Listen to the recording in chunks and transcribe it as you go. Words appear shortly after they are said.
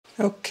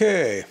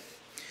Okay,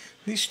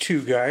 these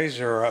two guys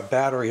are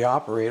battery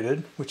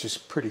operated, which is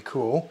pretty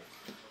cool.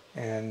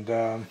 And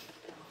the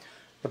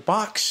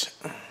box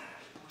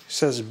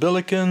says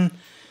Billiken,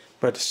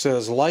 but it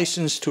says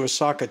licensed to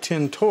Osaka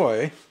Tin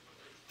Toy.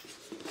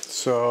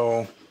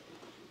 So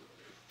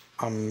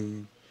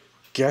I'm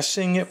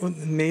guessing it was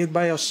made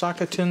by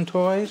Osaka Tin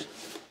Toys,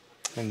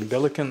 and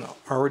Billiken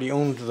already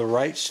owned the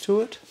rights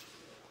to it.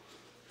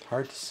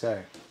 Hard to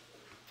say.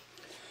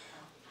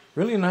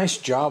 Really nice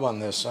job on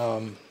this.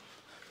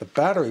 The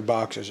battery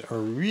boxes are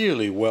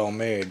really well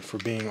made for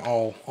being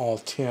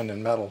all tin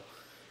and metal.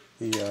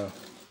 The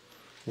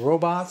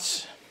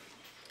robots,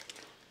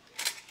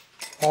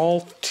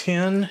 all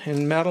tin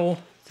and metal,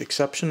 with the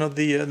exception of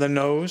the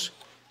nose.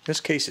 In this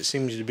case, it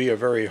seems to be a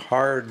very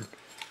hard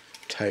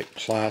type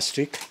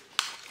plastic.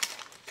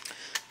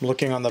 I'm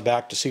looking on the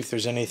back to see if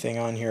there's anything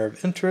on here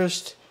of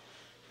interest.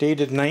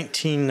 Dated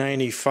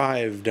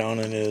 1995 down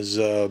in his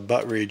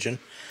butt region.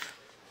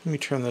 Let me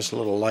turn this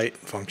little light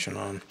function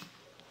on.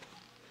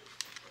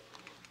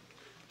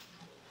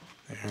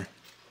 There.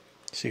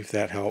 See if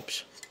that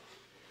helps.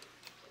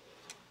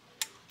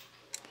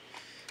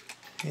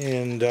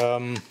 And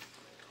let's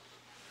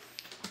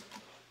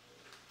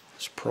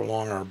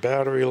prolong our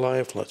battery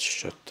life. Let's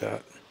shut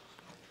that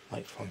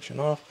light function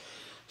off.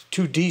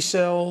 2 D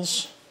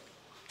cells.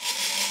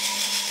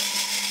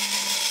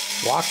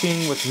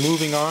 Walking with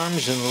moving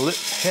arms and lit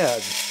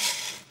head.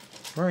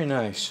 Very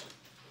nice.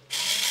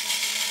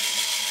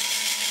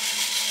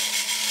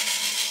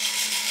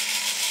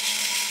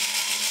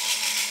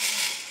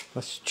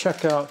 Let's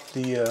check out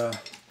the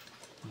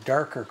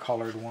darker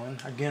colored one.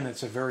 Again,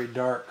 it's a very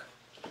dark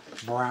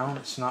brown.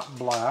 It's not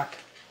black.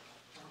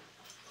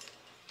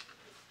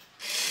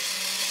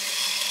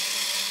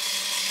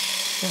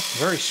 Yeah,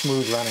 very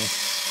smooth running.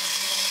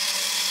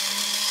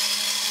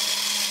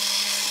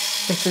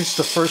 I think this is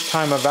the first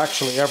time I've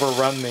actually ever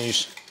run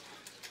these.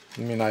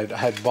 I mean, I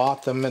had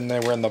bought them and they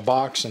were in the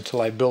box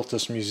until I built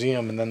this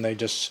museum, and then they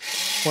just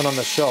went on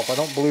the shelf. I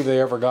don't believe they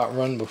ever got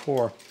run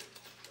before.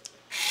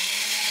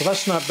 So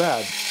that's not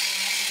bad.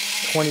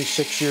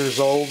 26 years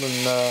old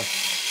and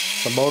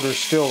the motor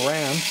still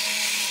ran.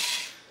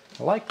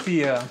 I like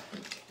the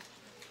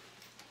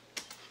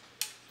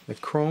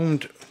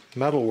chromed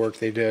metalwork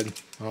they did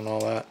on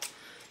all that,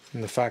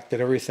 and the fact that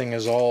everything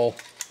is all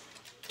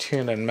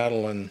tin and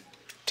metal and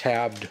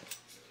tabbed.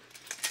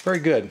 Very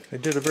good. They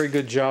did a very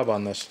good job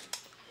on this.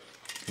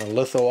 The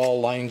litho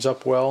all lines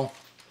up well.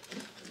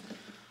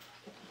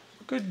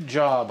 Good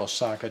job,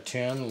 Osaka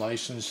Tin,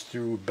 licensed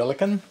through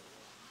Billiken.